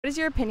What is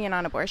your opinion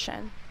on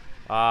abortion?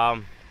 I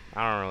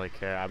don't really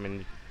care. I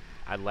mean,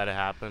 I'd let it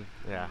happen.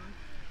 Yeah.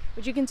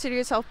 Would you consider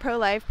yourself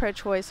pro-life,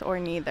 pro-choice, or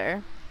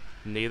neither?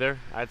 Neither,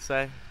 I'd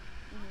say.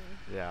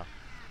 Yeah.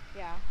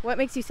 Yeah. What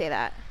makes you say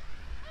that?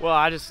 Well,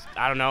 I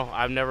don't know.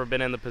 I've never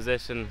been in the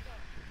position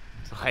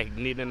to like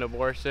need an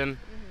abortion,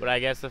 but I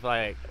guess if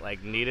I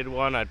like needed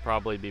one, I'd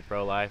probably be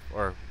pro-life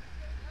or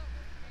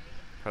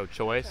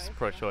pro-choice.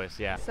 Pro-choice,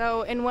 yeah.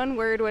 So, in one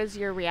word, was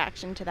your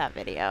reaction to that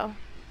video?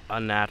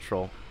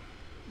 Unnatural.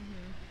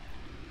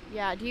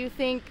 Yeah. Do you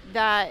think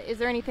that is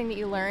there anything that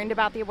you learned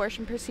about the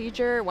abortion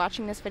procedure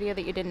watching this video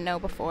that you didn't know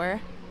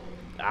before?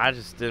 I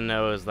just didn't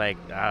know it was like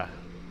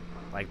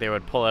they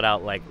would pull it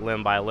out like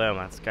limb by limb.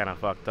 That's kind of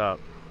fucked up.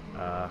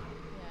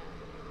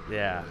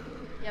 Yeah.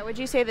 Yeah. Would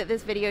you say that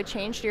this video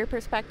changed your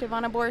perspective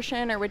on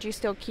abortion, or would you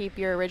still keep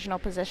your original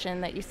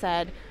position that you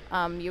said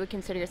you would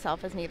consider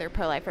yourself as neither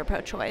pro-life or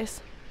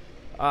pro-choice?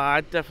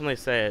 I'd definitely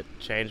say it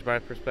changed my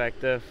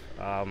perspective.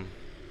 I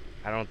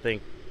don't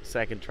think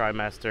second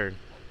trimester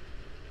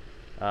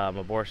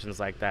abortions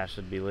like that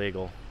should be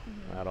legal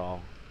at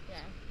all. Yeah.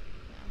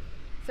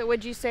 So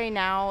would you say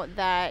now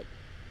that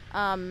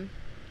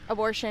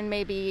abortion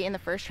maybe in the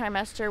first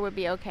trimester would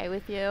be okay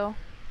with you?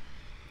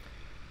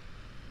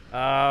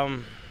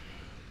 Um,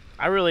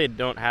 I really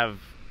don't have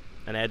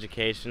an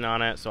education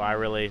on it, so I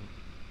really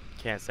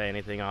can't say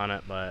anything on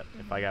it. But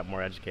if I got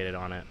more educated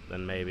on it,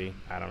 then maybe.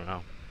 I don't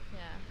know.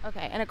 Yeah.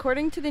 Okay. And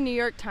according to the New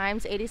York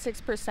Times,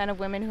 86% of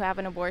women who have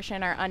an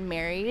abortion are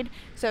unmarried.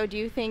 So do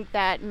you think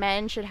that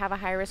men should have a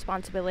higher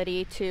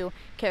responsibility to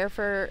care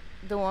for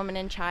the woman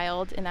and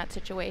child in that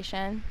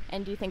situation?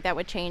 And do you think that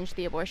would change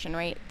the abortion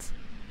rates?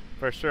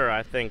 For sure,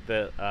 I think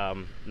that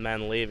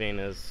men leaving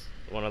is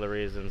one of the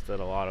reasons that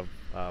a lot of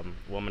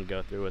women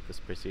go through with this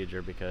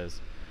procedure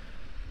because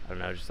I don't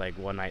know, just like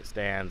one night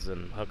stands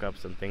and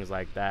hookups and things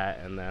like that,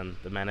 and then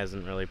the man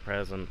isn't really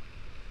present.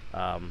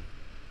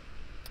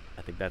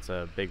 I think that's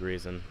a big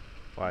reason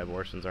why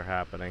abortions are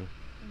happening.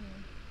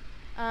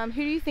 Who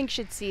do you think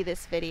should see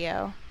this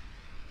video?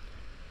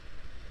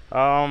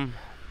 Um,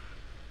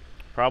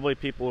 Probably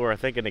people who are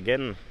thinking of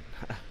getting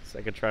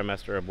second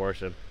trimester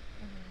abortion,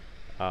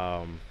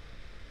 um,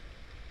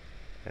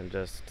 and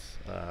just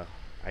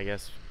I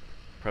guess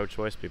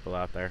pro-choice people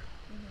out there.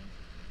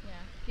 Yeah.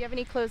 Do you have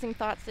any closing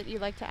thoughts that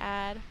you'd like to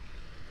add?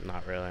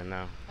 Not really,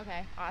 no.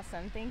 Okay,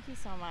 awesome. Thank you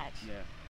so much. Yeah.